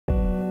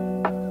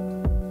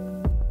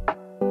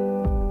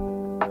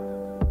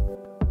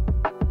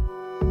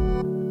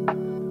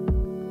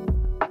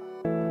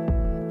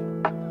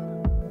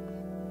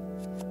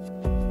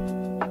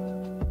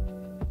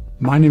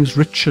My name is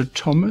Richard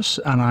Thomas,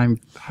 and I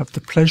have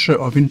the pleasure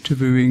of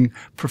interviewing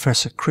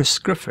Professor Chris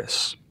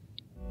Griffiths.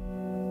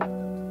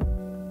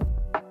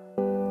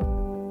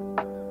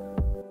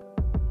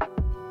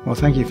 Well,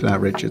 thank you for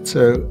that, Richard.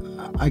 So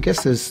I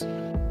guess there's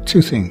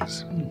two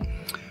things.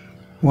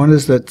 One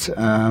is that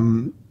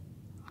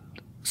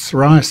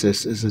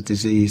psoriasis is a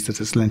disease that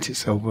has lent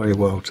itself very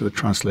well to the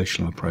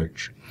translational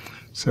approach.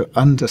 So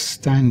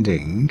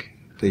understanding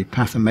the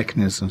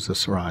pathomechanisms of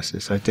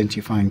psoriasis,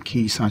 identifying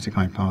key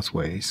cytokine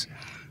pathways,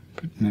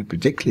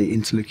 particularly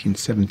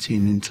interleukin-17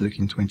 and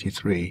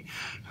interleukin-23,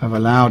 have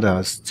allowed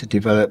us to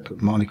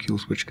develop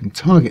molecules which can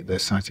target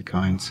those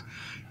cytokines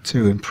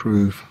to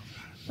improve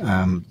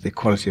the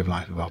quality of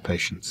life of our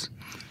patients.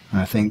 And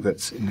I think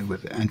that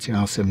with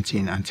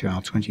anti-IL-17,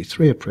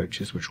 anti-IL-23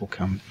 approaches, which will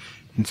come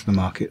into the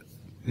market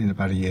in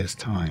about a year's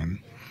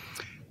time,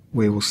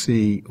 we will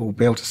see, or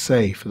be able to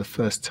say for the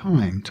first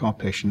time to our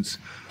patients,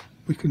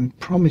 we can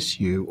promise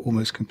you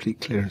almost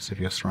complete clearance of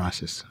your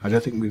psoriasis. I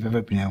don't think we've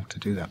ever been able to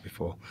do that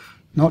before.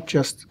 Not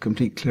just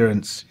complete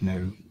clearance,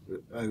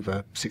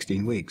 over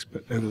 16 weeks,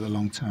 but over the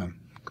long term.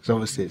 Because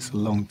obviously it's the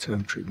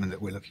long-term treatment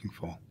that we're looking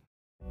for.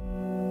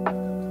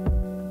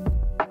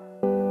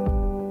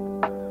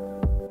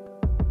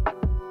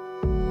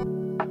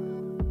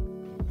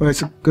 Well,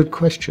 it's a good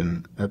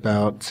question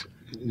about,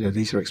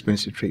 these are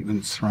expensive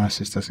treatments.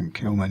 Psoriasis doesn't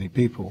kill many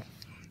people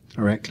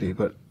directly,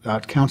 but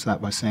I'd counter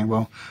that by saying,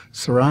 well,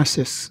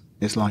 psoriasis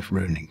is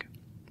life-ruining.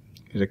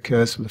 It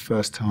occurs for the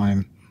first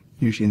time,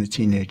 usually in the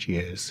teenage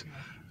years,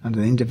 and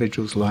an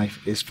individual's life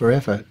is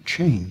forever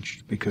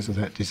changed because of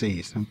that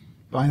disease. And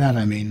by that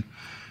I mean,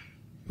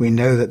 we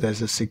know that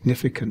there's a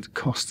significant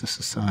cost to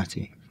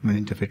society when an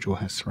individual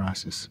has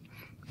psoriasis.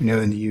 We know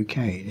in the UK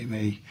it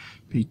may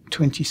be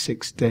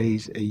 26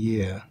 days a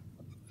year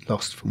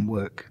lost from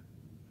work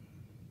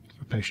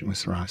for a patient with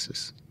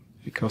psoriasis.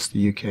 It costs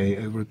the UK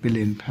over £1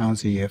 billion a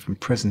year from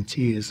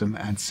presenteeism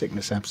and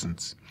sickness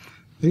absence.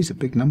 These are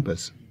big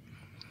numbers.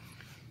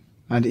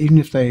 And even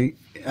if they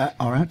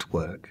are at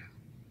work,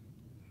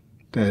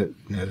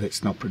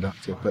 it's not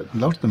productive. But a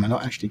lot of them are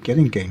not actually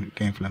getting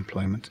gainful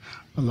employment.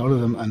 A lot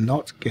of them are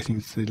not getting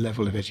to the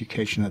level of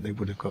education that they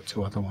would have got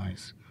to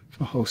otherwise,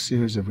 for a whole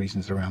series of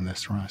reasons around their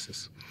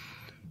psoriasis.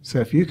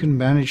 So if you can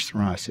manage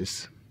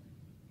psoriasis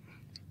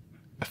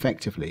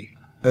effectively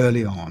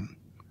early on,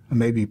 and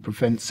maybe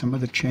prevent some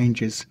of the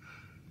changes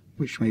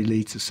which may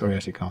lead to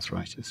psoriatic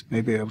arthritis, may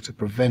be able to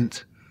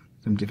prevent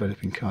them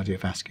developing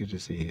cardiovascular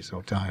disease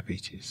or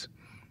diabetes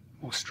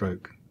or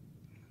stroke,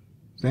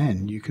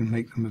 then you can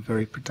make them a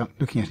very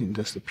productive, looking at it in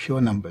just the pure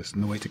numbers,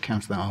 and the way to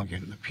counter that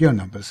argument, the pure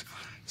numbers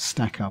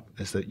stack up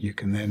is that you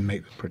can then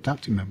make them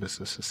productive members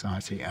of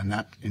society, and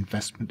that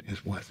investment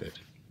is worth it.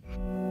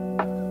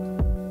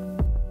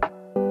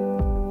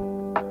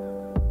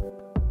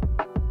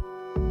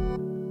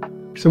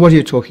 So what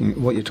you're talking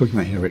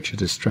about here,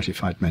 Richard, is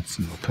stratified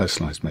medicine or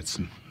personalized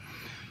medicine.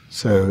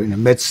 So,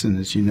 medicine,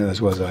 as you know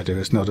as well as I do,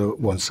 is not a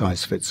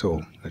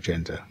one-size-fits-all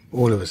agenda.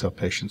 All of us are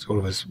patients. All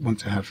of us want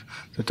to have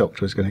the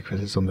doctor who's going to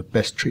put us on the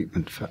best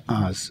treatment for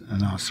us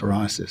and our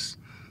psoriasis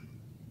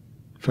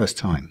first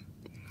time.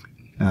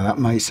 Now, that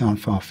may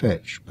sound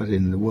far-fetched, but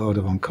in the world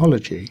of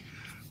oncology,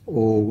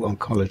 all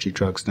oncology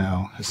drugs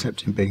now,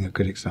 Herceptin being a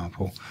good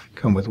example,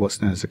 come with what's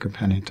known as a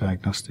companion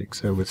diagnostic.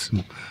 So with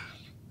some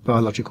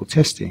biological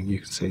testing, you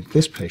can say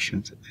this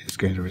patient is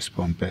going to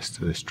respond best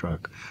to this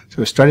drug. So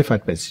with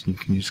stratified medicine, you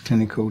can use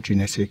clinical,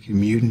 genetic,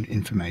 immune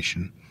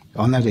information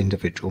on that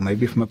individual,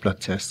 maybe from a blood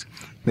test,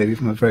 maybe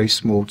from a very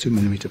small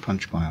 2mm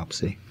punch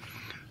biopsy,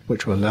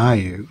 which will allow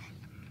you,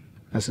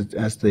 as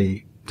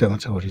the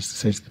dermatologist, to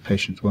say to the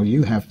patient, well,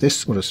 you have this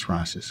sort of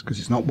psoriasis, because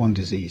it's not one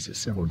disease, it's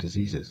several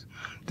diseases.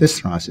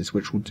 This psoriasis,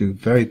 which will do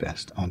very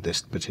best on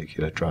this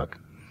particular drug.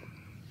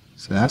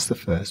 So that's the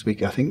first.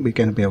 I think we're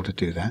going to be able to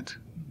do that.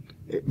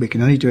 We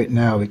can only do it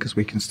now because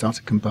we can start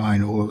to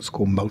combine all what's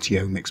called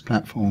multi-omics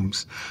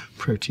platforms,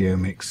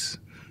 proteomics,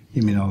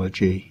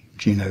 immunology,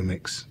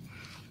 genomics,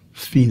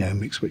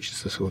 phenomics, which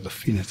is the sort of the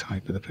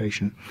phenotype of the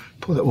patient,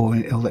 put all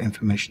that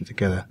information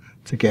together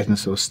to get in a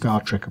sort of Star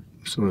Trek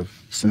sort of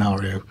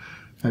scenario.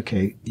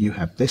 Okay, you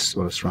have this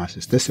sort of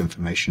psoriasis, this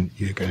information,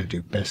 you're going to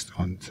do best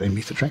on, say,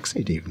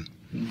 methotrexate even.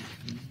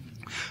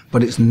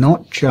 But it's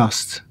not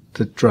just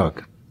the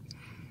drug.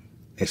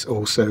 It's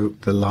also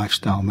the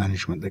lifestyle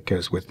management that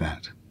goes with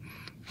that.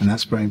 And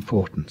that's very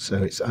important.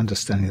 So it's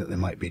understanding that they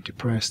might be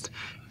depressed.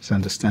 It's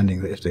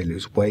understanding that if they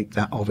lose weight,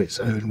 that of its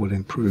own will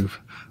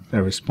improve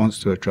their response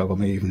to a drug, or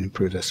may even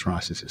improve their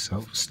psoriasis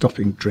itself.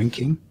 Stopping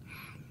drinking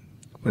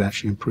will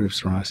actually improve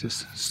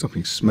psoriasis.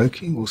 Stopping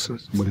smoking also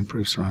will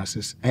improve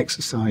psoriasis.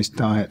 Exercise,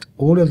 diet,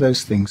 all of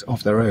those things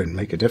of their own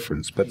make a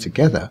difference. But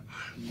together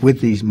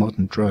with these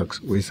modern drugs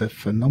is a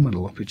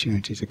phenomenal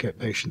opportunity to get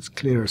patients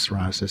clear of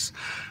psoriasis,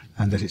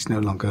 and that it's no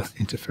longer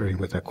interfering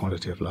with their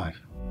quality of life.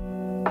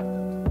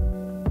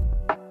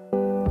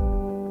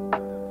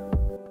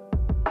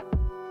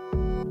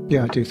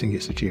 Yeah, I do think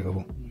it's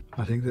achievable.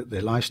 I think that the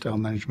lifestyle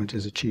management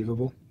is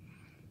achievable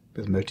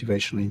with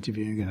motivational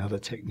interviewing and other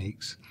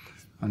techniques.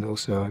 And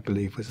also, I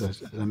believe,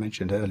 as I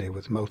mentioned earlier,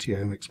 with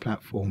multi-omics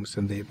platforms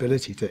and the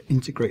ability to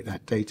integrate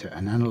that data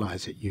and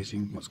analyze it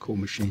using what's called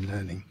machine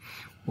learning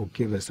will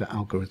give us that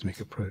algorithmic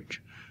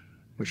approach,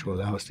 which will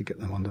allow us to get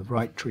them on the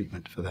right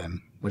treatment for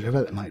them,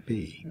 whatever that might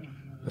be,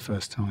 the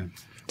first time.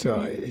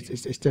 So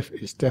it's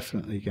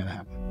definitely going to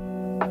happen.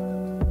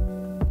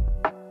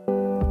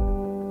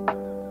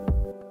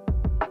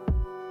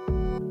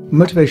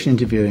 Motivation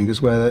interviewing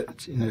is where,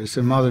 it's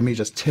rather than me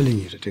just telling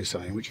you to do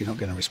something which you're not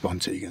going to respond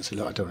to, you're going to say,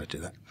 look, I don't want to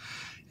do that.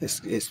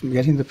 It's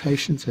getting the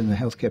patient and the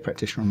healthcare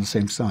practitioner on the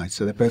same side,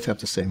 so they both have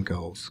the same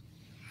goals.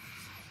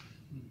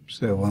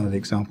 So one of the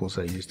examples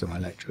I used in my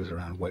lecture was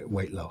around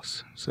weight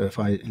loss. So if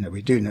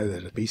we do know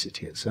that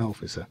obesity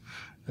itself is a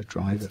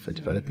driver for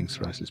developing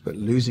psoriasis, but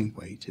losing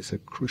weight is a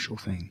crucial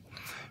thing.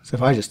 So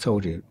if I just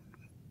told you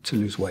to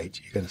lose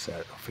weight, you're going to say,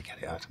 oh, forget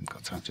it, I haven't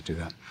got time to do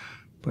that.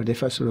 But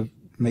if I sort of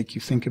make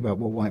you think about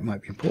why it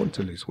might be important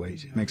to lose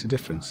weight, it makes a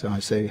difference. So I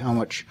say, how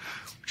much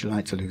would you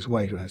like to lose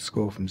weight? On a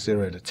score from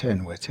 0 to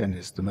 10, where 10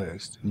 is the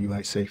most, and you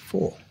might say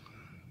 4.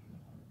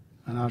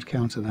 And I'd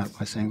counter that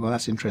by saying, well,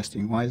 that's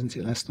interesting. Why isn't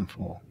it less than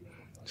 4?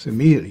 So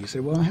immediately you say,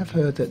 well, I have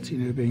heard that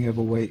being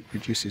overweight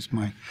reduces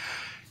my,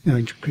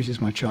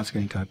 increases my chance of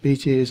getting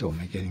diabetes or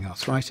getting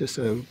arthritis.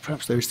 So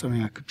perhaps there is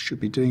something I should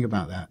be doing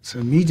about that. So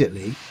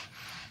immediately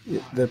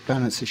the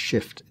balance is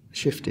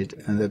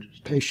shifted, and the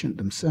patient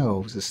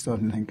themselves is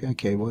starting to think,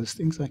 okay, well, there's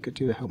things I could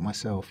do to help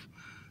myself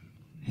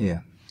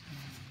here.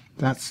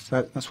 That's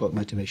what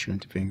motivation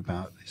interviewing is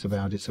about. It's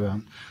about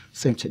the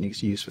same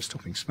techniques used for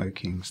stopping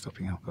smoking,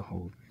 stopping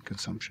alcohol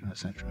consumption,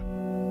 etc.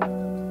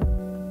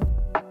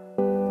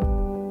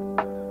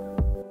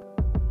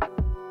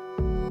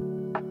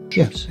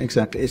 Yes,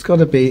 exactly. It's got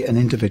to be an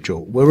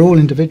individual. We're all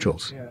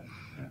individuals. Yeah.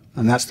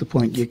 And that's the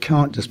point. You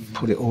can't just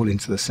put it all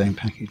into the same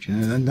package.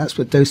 And that's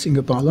what dosing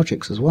of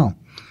biologics as well.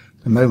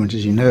 At the moment,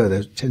 as you know,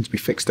 there tends to be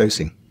fixed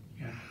dosing.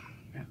 Yeah.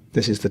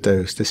 This is the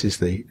dose. This is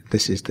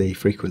the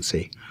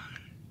frequency.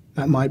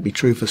 That might be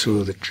true for sort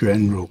of the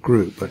general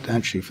group, but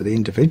actually for the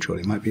individual,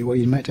 it might be, well,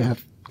 you might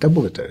have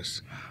double the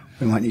dose.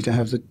 We might need to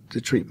have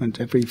the treatment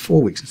every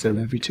 4 weeks instead of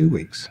every 2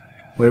 weeks,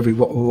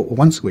 or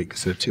once a week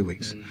instead of 2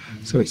 weeks.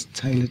 So it's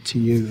tailored to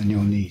you and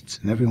your needs,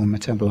 and everyone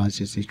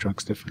metabolizes these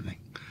drugs differently.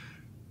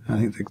 I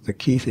think the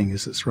key thing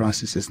is that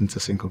psoriasis isn't a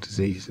single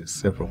disease, it's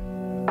several.